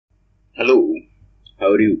Hello,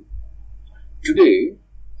 how are you? Today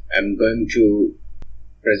I am going to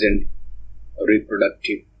present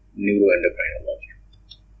reproductive neuroendocrinology.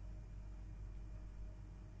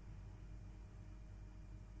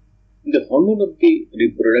 The hormone of the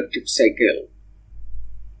reproductive cycle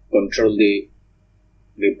control the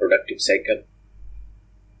reproductive cycle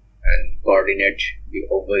and coordinate the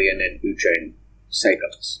ovarian and uterine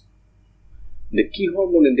cycles. The key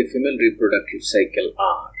hormone in the female reproductive cycle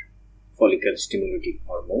are follicle stimulating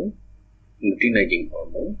hormone, luteinizing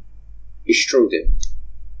hormone, estrogen,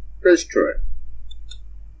 progesterone.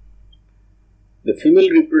 The female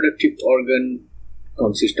reproductive organ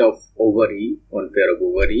consists of ovary, one pair of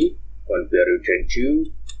ovary, one pair of uterine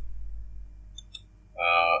tube.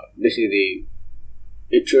 This is the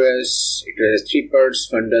uterus. It has three parts: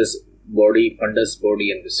 fundus body,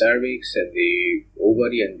 and the cervix, and the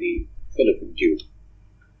ovary and the fallopian tube.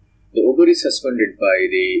 The ovary is suspended by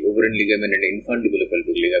the ovarian ligament and infundibulous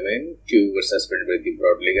pelvic ligament. Tube are suspended by the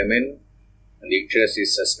broad ligament, and the uterus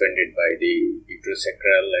is suspended by the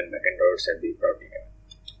uterosacral and McIntyre's and the broad ligament.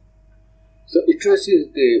 So, uterus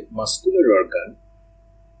is the muscular organ.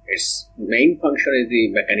 Its main function is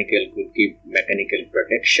the could give mechanical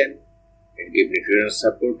protection. It gives nutritional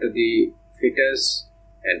support to the fetus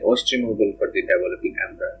and host removal for the developing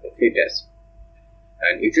embryo of the fetus.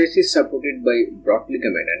 And uterus is supported by broad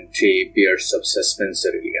ligament and three pairs of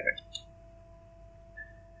suspensory ligament.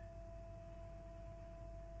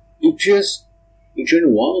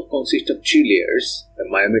 Uterine wall consists of three layers: the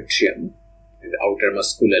myometrium, the outer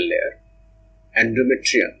muscular layer;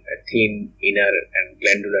 endometrium, a thin inner and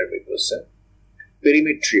glandular mucosa;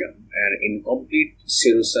 perimetrium, an incomplete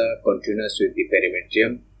serosa continuous with the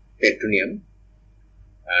peritoneum,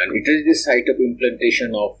 and it is the site of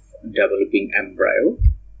implantation of developing embryo.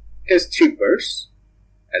 It has three parts,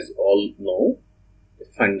 as all know: the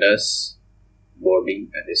fundus, body,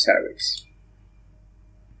 and the cervix.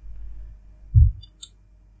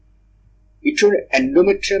 Uterine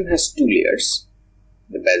endometrium has two layers: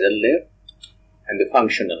 the basal layer and the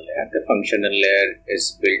functional layer. The functional layer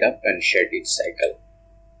is built up and shed each cycle.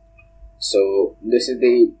 So this is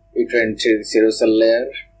the uterine serosal layer,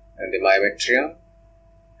 and the myometrium,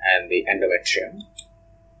 and the endometrium.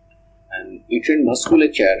 And uterine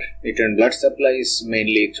musculature, uterine blood supply is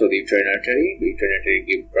mainly through the uterine artery. The uterine artery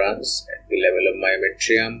gives branch at the level of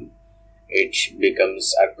myometrium. It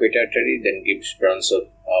becomes arcuate artery, then gives branch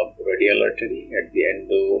of radial artery. At the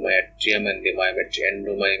endomyometrium and the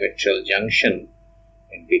endomyometrial junction,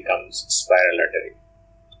 it becomes spiral artery.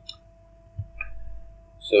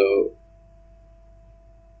 So,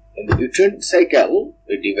 in the uterine cycle,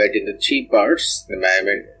 we divide into three parts: the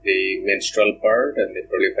menstrual part, and the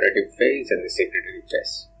proliferative phase, and the secretory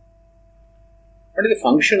phase. What is the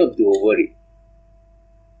function of the ovary?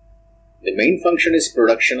 The main function is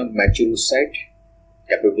production of mature oocyte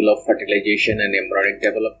capable of fertilization and embryonic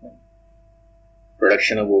development,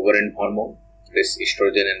 production of ovarian hormone, this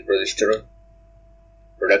estrogen and progesterone,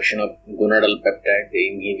 production of gonadal peptide, the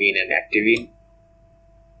inhibin and activin.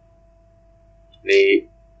 The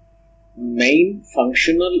main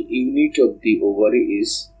functional unit of the ovary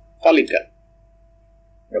is follicle.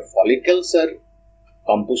 The follicles are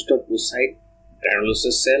composed of oocyte,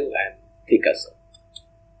 granulosa cell, and theca cell.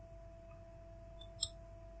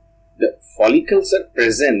 The follicles are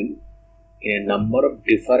present in a number of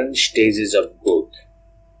different stages of growth.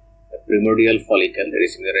 The primordial follicle, that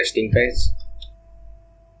is in the resting phase.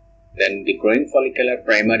 Then the growing follicle are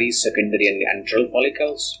primary, secondary, and the antral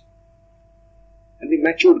follicles. And the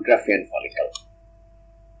matured Graafian follicle.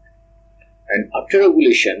 And after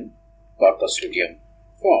ovulation, corpus luteum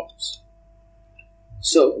forms.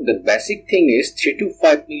 So, the basic thing is 3 to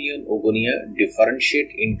 5 million oogonia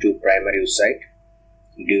differentiate into primary oocyte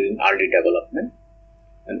during early development,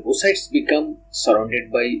 and oocytes become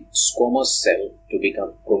surrounded by squamous cell to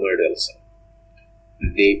become primordial cell.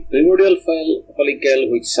 The primordial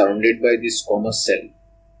follicle, which is surrounded by the squamous cell,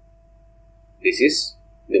 this is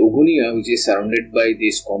the oogonia which is surrounded by the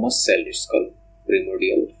squamous cell, is called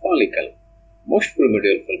primordial follicle. Most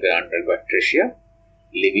primordial follicles undergo atresia,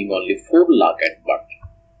 leaving only 4 lug at birth.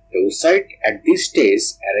 The oocyte at this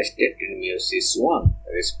stage arrested in meiosis 1,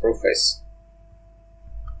 that is prophase.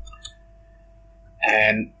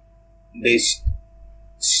 And these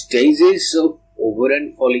stages of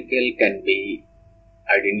ovarian follicle can be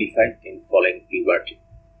identified in following puberty.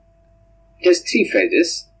 It has 3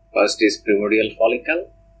 phases. First is primordial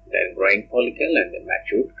follicle, then growing follicle, and the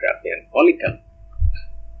matured Graafian follicle.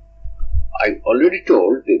 I already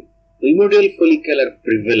told the primordial follicle are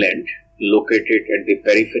prevalent, located at the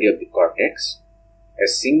periphery of the cortex, a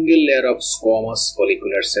single layer of squamous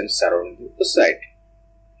follicular cells surrounding the oocyte.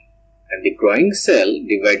 And the growing cell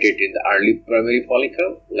divided in the early primary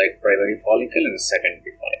follicle, like primary follicle and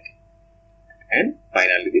secondary follicle. And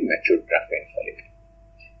finally the mature Graafian follicle.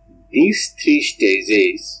 These three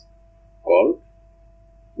stages called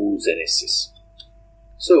oogenesis.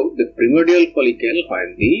 So the primordial follicle,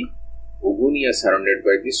 when the oogonia is surrounded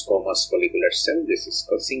by the squamous follicular cell, this is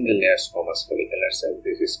called single layer squamous follicular cell,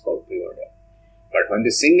 this is called primordial. But when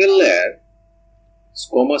the single layer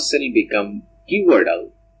squamous cell become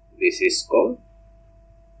cuboidal, this is called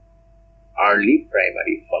early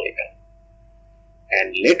primary follicle.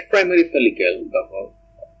 And late primary follicle,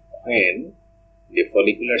 when the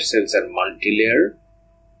follicular cells are multilayered,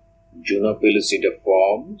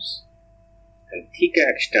 junopellucidiforms, and theca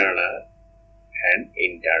externa and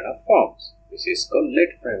interna forms. This is called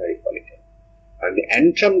late primary follicle. And the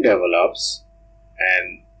antrum develops,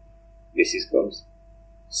 and this is called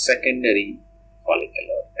secondary follicle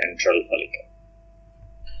or antral follicle.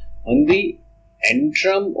 And the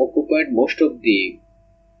antrum occupied most of the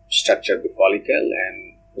structure of the follicle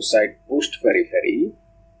and oocyte post periphery,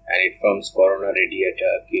 and it forms corona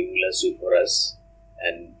radiata, cumulus euphorus,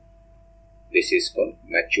 and this is called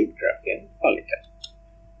mature Graafian follicle.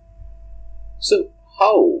 So,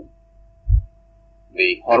 how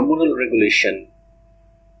the hormonal regulation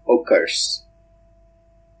occurs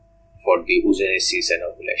for the oogenesis and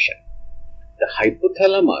ovulation? The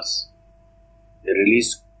hypothalamus, the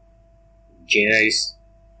release generis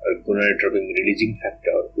or gonadotropin releasing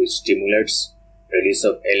factor, which stimulates release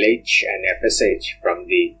of LH and FSH from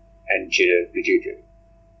the anterior pituitary.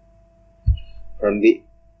 From the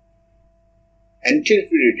anterior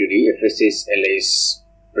pituitary, FSH, LH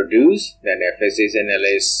produce, then FSH and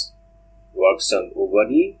LH works on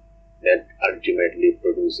ovary, that ultimately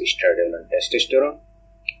produce estradiol and testosterone,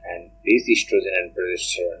 and this estrogen and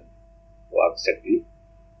progesterone works at the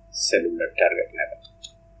cellular target level.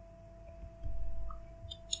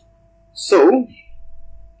 So,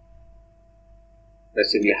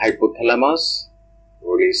 basically hypothalamus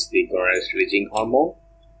release the gonadal releasing hormone.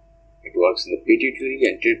 It works in the pituitary,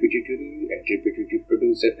 anterior pituitary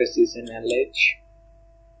produce FSH and LH.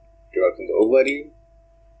 It works in the ovary,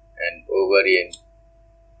 and ovarian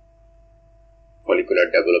follicular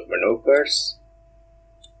development occurs,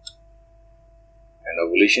 and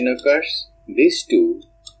ovulation occurs. These two,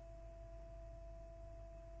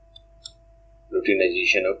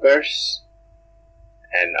 luteinization occurs,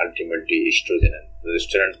 and ultimately estrogen and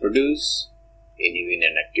progesterone produce, inhibin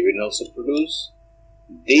and activin also produce.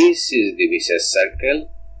 This is the vicious circle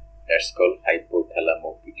that's called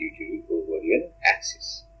hypothalamo-pituitary ovarian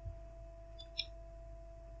axis.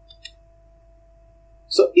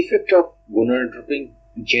 So, effect of gonadotropin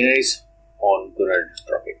generis on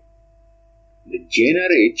gonadotropin. The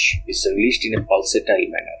GnRH is released in a pulsatile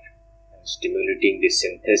manner, stimulating the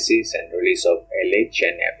synthesis and release of LH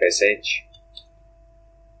and FSH.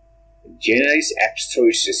 GnRH acts through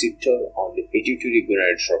its receptor on the pituitary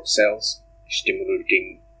gonadotropic cells,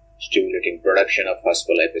 stimulating production of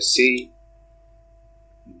phospholipase C.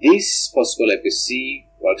 This phospholipase C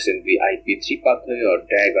works in the IP3 pathway or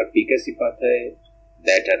DAG or PKC pathway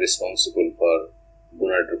that are responsible for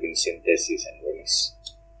gonadotropin synthesis and release.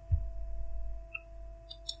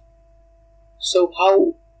 So,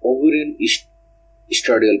 how ovarian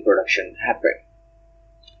estradiol production happen?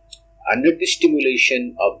 Under the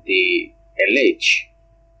stimulation of the LH,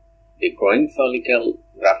 the growing follicle,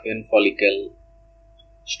 Graafian follicle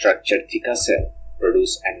structure theca cell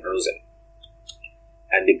produce androgen,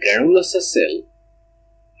 and the granulosa cell,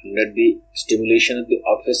 under the stimulation of the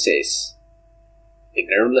FSH, the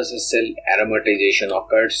granulosa cell aromatization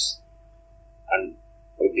occurs, and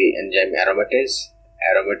with the enzyme aromatase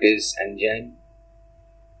enzyme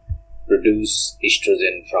produce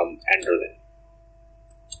estrogen from androgen.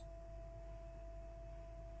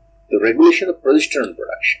 The regulation of progesterone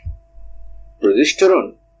production.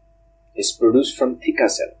 Progesterone is produced from theca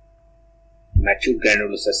cell, mature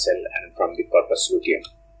granulosa cell, and from the corpus luteum.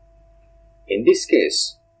 In this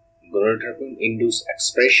case, gonadotropin induces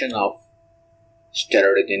expression of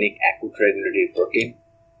steroidogenic acute regulatory protein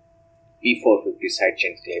P450 side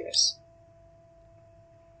chain cleavage.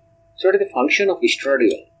 So, what is the function of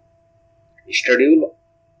estradiol? Estradiol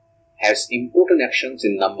has important actions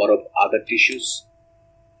in number of other tissues.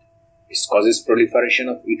 It causes proliferation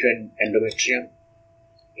of uterine endometrium,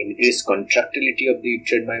 increase contractility of the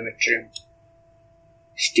uterine myometrium,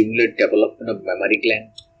 stimulate development of mammary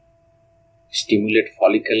gland, stimulate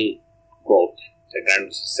follicle growth, the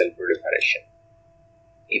granulosa cell proliferation,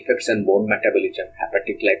 effects on bone metabolism,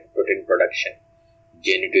 hepatic lipoprotein production,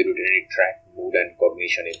 genitourinary tract, mood and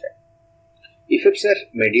cognition effect. Effects are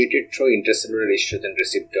mediated through intracellular estrogen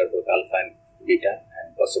receptor, both alpha and beta,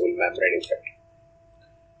 and possible membrane effect.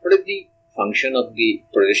 What is the function of the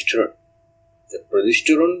progesterone? The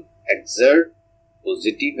progesterone exerts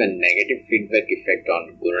positive and negative feedback effect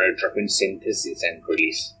on gonadotropin synthesis and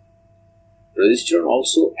release. Progesterone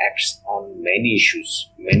also acts on many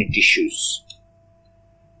tissues.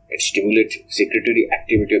 It stimulates secretory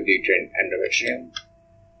activity of the uterine endometrium,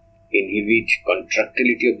 inhibit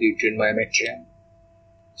contractility of the uterine myometrium,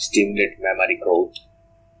 stimulate mammary growth.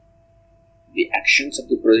 The actions of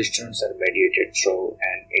the progesterone are mediated through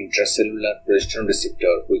an intracellular progesterone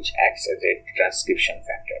receptor which acts as a transcription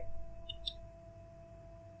factor.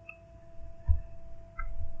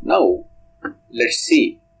 Now, let's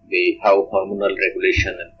see how hormonal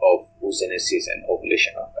regulation of oogenesis and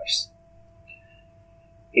ovulation occurs.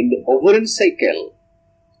 In the ovarian cycle,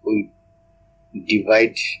 we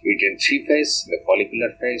divide it in three phases: the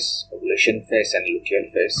follicular phase, ovulation phase, and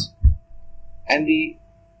luteal phase. And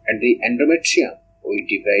at the endometrium, we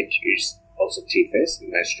divide it also three phases: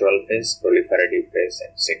 menstrual phase, proliferative phase,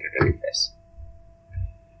 and secretory phase.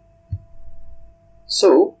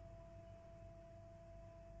 So,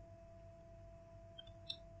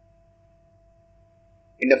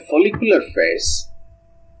 in the follicular phase,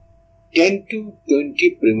 10 to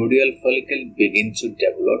 20 primordial follicle begin to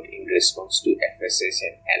develop in response to FSH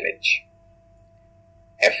and LH.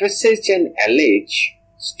 FSH and LH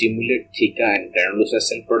stimulate theca and granulosa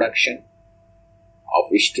cell production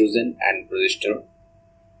of estrogen and progesterone.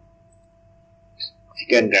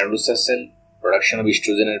 Theca and granulosa cell production of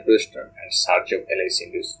estrogen and progesterone, and surge of LH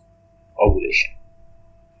induced ovulation.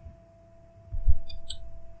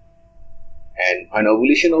 And when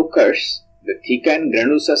ovulation occurs, the theca and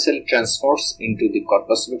granulosa cell transfers into the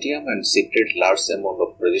corpus luteum and secrete large amount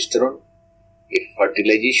of progesterone. If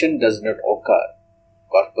fertilization does not occur,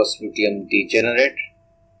 corpus luteum degenerate,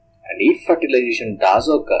 and if fertilization does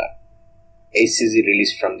occur, HCG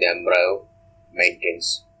released from the embryo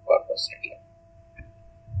maintains corpus luteum.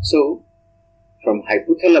 So, from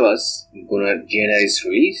hypothalamus, GnR is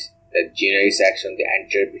released. The GnR acts on the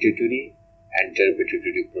anterior pituitary. Anterior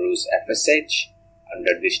pituitary produces FSH.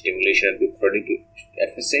 Under the stimulation of the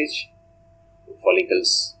FSH, the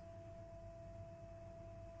follicles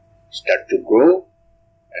start to grow,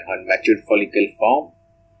 and when matured follicle form,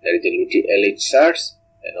 there is a luteal LH surge,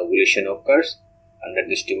 then ovulation occurs. Under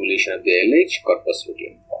the stimulation of the LH, corpus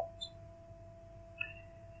luteum forms.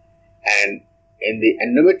 And in the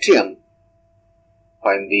endometrium,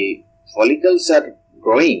 when the follicles are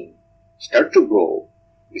start to grow,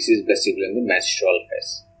 this is basically in the menstrual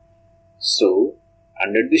phase. So,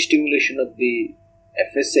 under the stimulation of the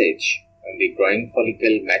FSH, when the growing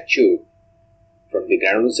follicle matured, from the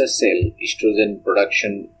granulosa cell, estrogen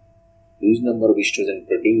production, huge number of estrogen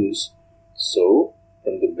produced. So,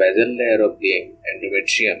 from the basal layer of the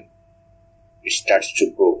endometrium, it starts to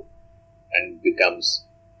grow and becomes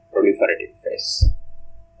proliferative phase.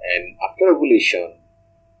 And after ovulation,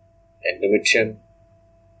 endometrium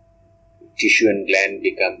tissue and gland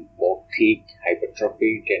become more thick,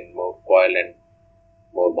 hypertrophic, and more coiled and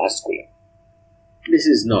more vascular. This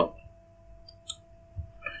is normal.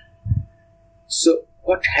 So,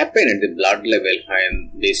 what happened at the blood level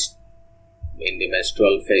when in the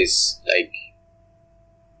menstrual phase? Like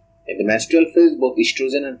in the menstrual phase, both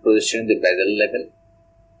estrogen and progesterone at the basal level.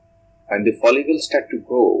 When the follicles start to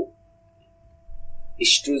grow,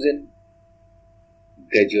 estrogen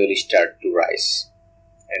gradually start to rise,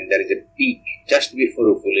 and there is a peak just before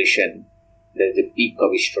ovulation. There is a peak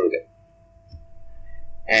of estrogen.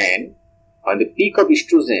 And on the peak of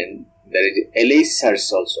estrogen, there is a LH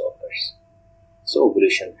surge also occurs. So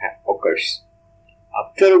ovulation occurs.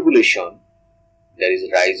 After ovulation, there is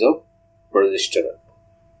rise of progesterone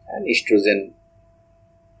and estrogen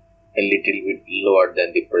a little bit lower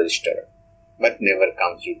than the progesterone, but never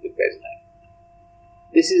comes with the baseline.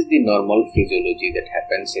 This is the normal physiology that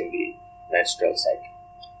happens in the menstrual cycle.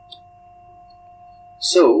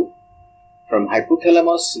 So, from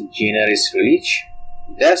hypothalamus, GnR is released.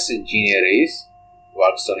 Thus, GnR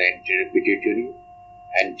works on anterior pituitary.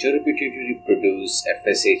 Anterior pituitary produces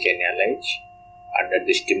FSH and LH. Under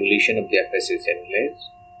the stimulation of the FSH and LH,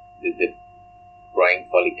 the growing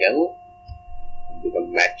follicle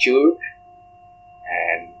become matured,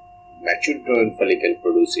 and matured growing follicle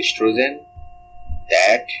produces estrogen.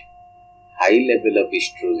 That high level of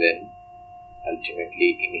estrogen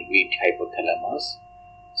ultimately inhibit hypothalamus,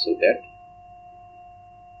 so that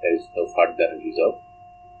there is no further release of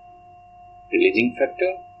releasing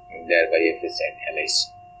factor, and thereby FSH and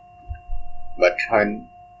LH. But when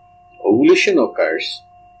ovulation occurs,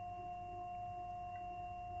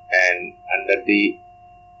 and under the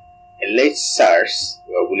LH SARS,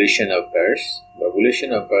 ovulation occurs. The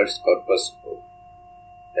ovulation occurs, corpus,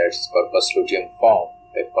 that's corpus luteum form.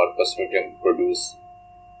 The corpus luteum produce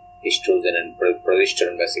estrogen and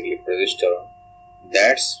progesterone, basically progesterone.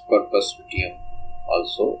 That's corpus luteum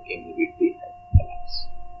also inhibit the hypothalamus.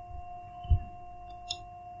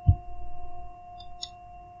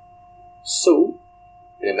 So,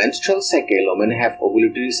 in a menstrual cycle, women have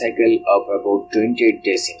ovulatory cycle of about 28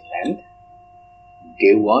 days in length.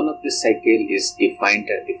 Day 1 of the cycle is defined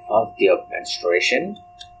as the first day of menstruation.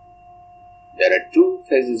 There are 2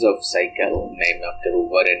 phases of cycle named after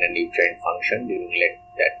ovarian and uterine function during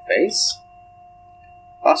that phase.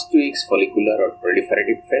 First 2 weeks follicular or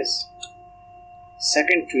proliferative phase.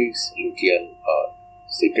 Second 2 weeks luteal or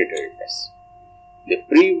secretory phase. The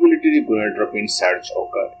pre-ovulatory gonadotropin surge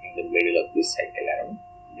occurs in the middle of the cycle around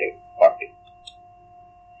day 40.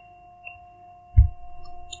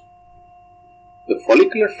 The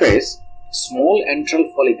follicular phase, small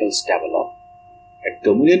antral follicles develop. A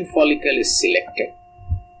dominant follicle is selected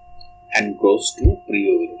and grows to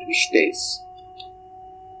pre-ovulatory stage.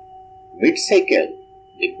 Mid-cycle,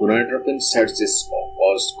 the gonadotropin surges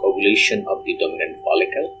cause ovulation of the dominant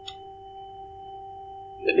follicle.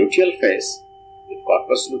 In the luteal phase, the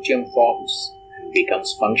corpus luteum forms and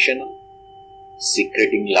becomes functional,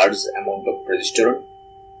 secreting large amount of progesterone,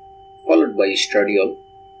 followed by estradiol,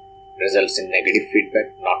 results in negative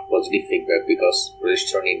feedback, not positive feedback, because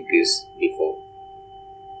progesterone increase before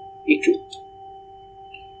E2.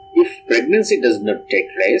 If pregnancy does not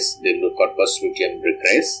take place, the corpus luteum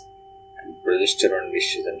regress and progesterone and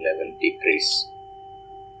estrogen level decrease.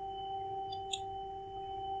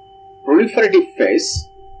 Proliferative phase,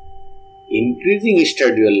 increasing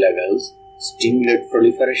estradiol levels stimulate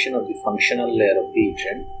proliferation of the functional layer of the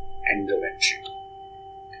uterine endometrium.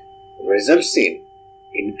 Results in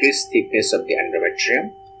increased thickness of the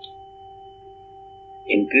endometrium,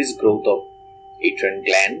 increased growth of uterine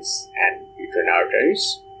glands and uterine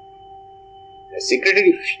arteries. In the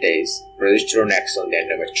secretory stage, progesterone acts on the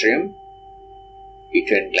endometrium,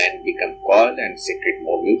 uterine gland become coiled and secrete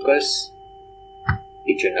more mucus,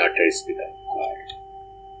 uterine arteries become coiled.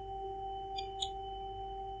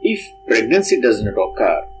 If pregnancy does not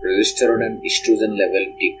occur, progesterone and estrogen level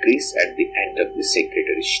decrease at the end of the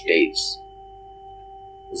secretory stage.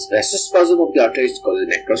 Vasospasm of the arteries causes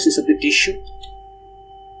necrosis of the tissue,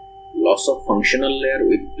 loss of functional layer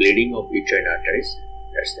with bleeding of uterine arteries,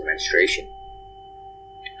 that's the menstruation.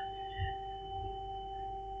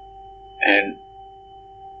 And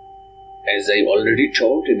as I already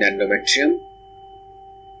told, in the endometrium,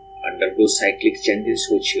 undergoes cyclic changes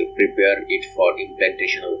which will prepare it for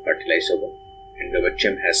implantation of a fertilized ovum.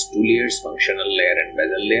 Endometrium has 2 layers, functional layer and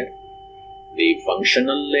basal layer. The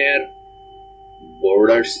functional layer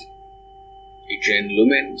borders uterine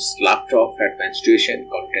lumen, sloughed off at menstruation,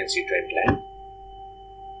 contains uterine gland.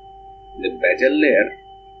 The basal layer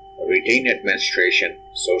retained at menstruation,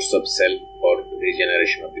 source of cell for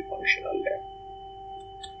regeneration of the functional layer.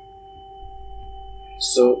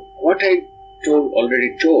 So what I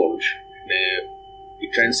already told, the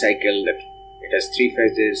uterine cycle, that it has 3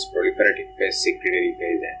 phases: proliferative phase, secretory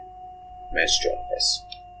phase and menstrual phase.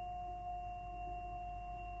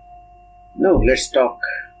 Now let's talk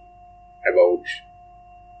about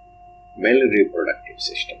male reproductive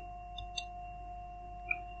system.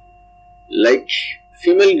 Like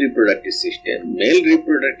female reproductive system, male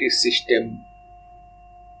reproductive system,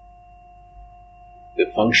 the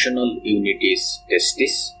functional unit is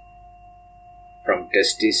testis. From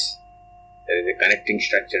testis, there is a connecting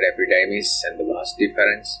structure, epidermis, and the vas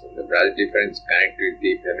deferens. The vas deferens connect with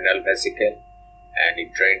the femoral vesicle and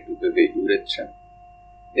it drains to the urethra.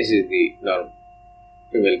 This is the normal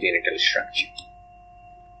female genital structure.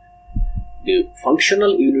 The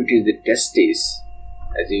functional unit is the testis.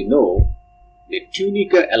 As you know, the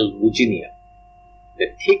tunica albuginea,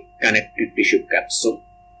 the thick connective tissue capsule.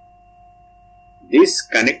 This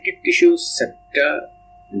connective tissue septa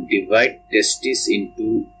divide testis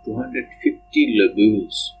into 250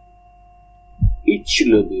 lobules. Each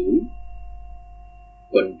lobule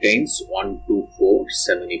contains 1 to 4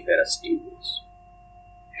 seminiferous tubules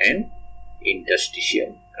and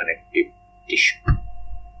interstitial connective tissue.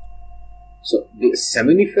 So the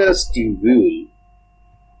seminiferous tubule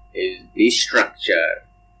is the structure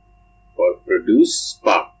for produce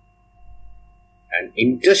sperm, and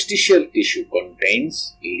interstitial tissue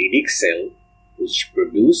contains Leydig cell which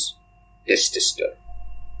produce testosterone.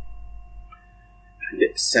 The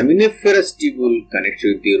seminiferous tubule connects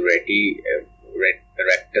with the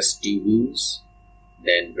rectus tubules,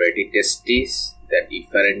 then ready testes, then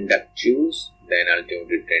efferent duct juice, then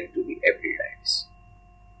ultimately tend to the epididymis.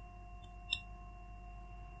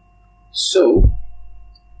 So,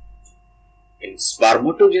 in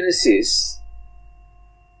spermatogenesis,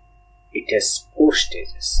 it has 4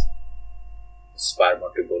 stages: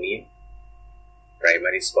 spermatogonium,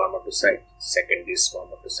 primary spermatocyte, secondary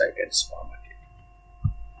spermatocyte, and spermatid.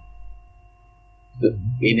 So,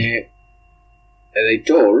 as I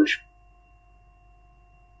told,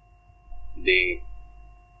 the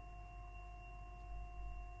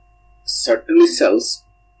Sertoli cells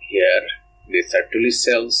here, the Sertoli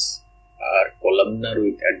cells are columnar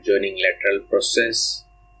with adjoining lateral process.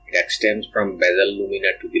 It extends from basal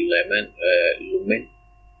lumina to the lumen,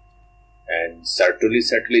 and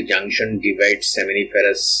Sertoli junction divides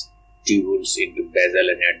seminiferous tubules into basal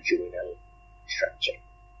and adjuvinal structure.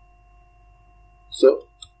 So,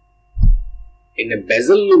 in a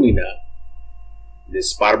basal lumina, the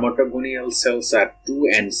spermatogonial cells are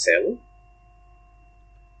 2N cell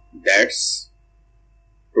that's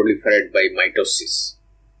proliferate by mitosis.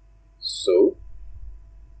 So,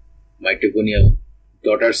 mitogonial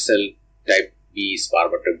daughter cell type B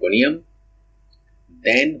spermatogonium.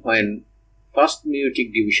 Then when first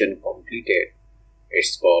meiotic division completed,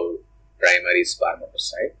 it's called primary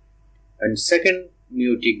spermatocyte, and second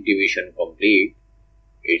meiotic division complete,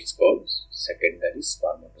 it's called secondary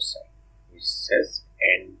spermatocyte, which says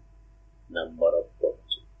N number of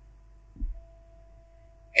chromosomes.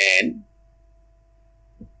 And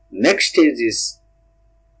next stage is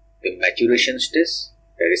the maturation stage,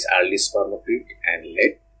 that is early spermatid and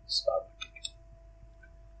late spermatid.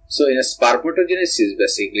 So in a spermatogenesis,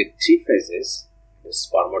 basically 3 phases: the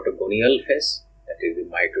spermatogonial phase, that is the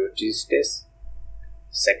mitosis stage;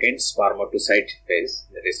 second spermatocyte phase,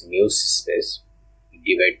 that is meiosis phase,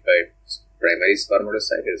 divided by primary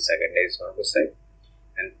spermatocyte and secondary spermatocyte;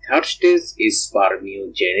 and third stage is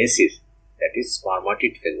spermiogenesis, that is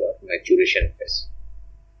spermatid phase or maturation phase.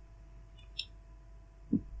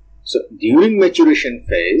 So during maturation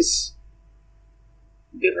phase,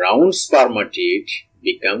 the round spermatid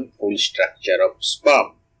become full structure of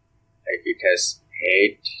sperm, like it has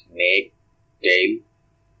head, neck, tail,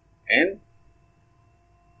 and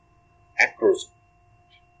acrosome.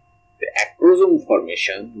 The acrosome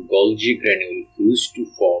formation, Golgi granule fuse to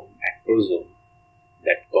form acrosome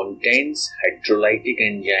that contains hydrolytic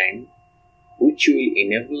enzyme which will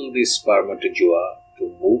enable the spermatozoa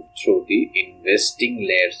to move through the investing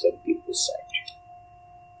layers of the oocyte.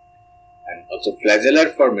 And also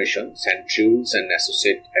flagellar formation, centrioles and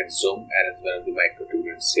associate exome arrangement of the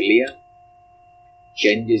microtubule cilia,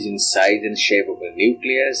 changes in size and shape of the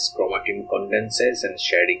nucleus, chromatin condenses and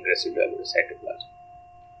shedding residual cytoplasm.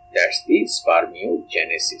 That's the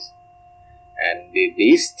spermiogenesis. And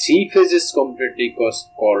these 3 phases completely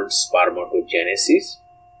called spermatogenesis,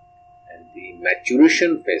 and the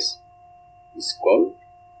maturation phase is called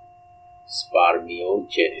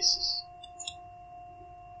spermiogenesis.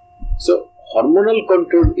 So, hormonal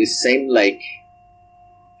control is same like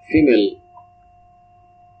female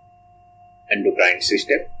endocrine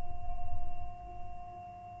system.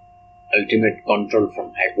 Ultimate control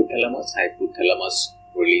from hypothalamus. Hypothalamus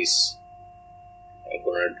release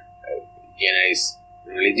gonadotropin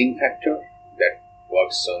releasing factor that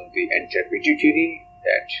works on the anterior pituitary,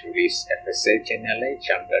 that release FSH and LH.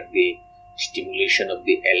 Under the stimulation of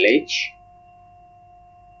the LH,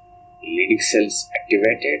 Leydig cells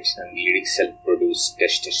activated and Leydig cell produce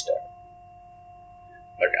testosterone.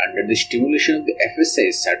 But under the stimulation of the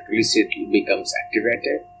FSH, Sertoli cell becomes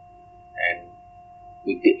activated, and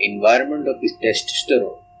with the environment of the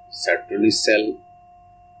testosterone, Sertoli cell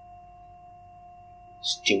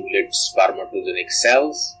stimulates spermatogenic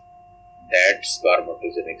cells. That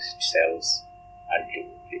spermatogenic cells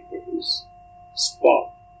ultimately produce sperm.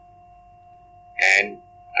 And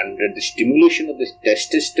under the stimulation of the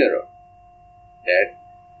testosterone, that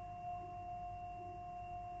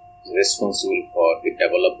is responsible for the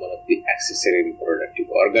development of the accessory reproductive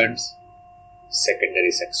organs, secondary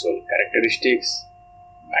sexual characteristics,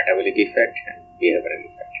 metabolic effect, and behavioral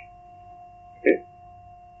effect. Okay.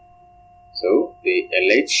 So the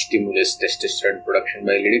LH stimulates testosterone production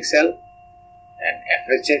by Leydig cell, and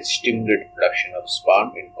FSH stimulates production of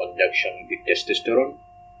sperm in conjunction with the testosterone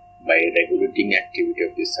by regulating activity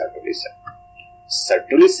of the Sertoli cell.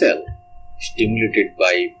 Sertoli cell stimulated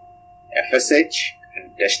by FSH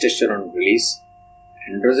and testosterone release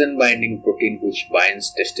androgen binding protein which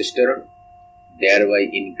binds testosterone, thereby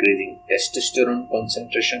increasing testosterone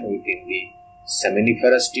concentration within the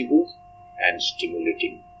seminiferous tubule and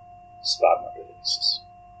stimulating spermatogenesis.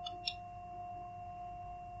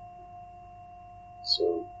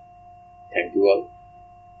 So, thank you all.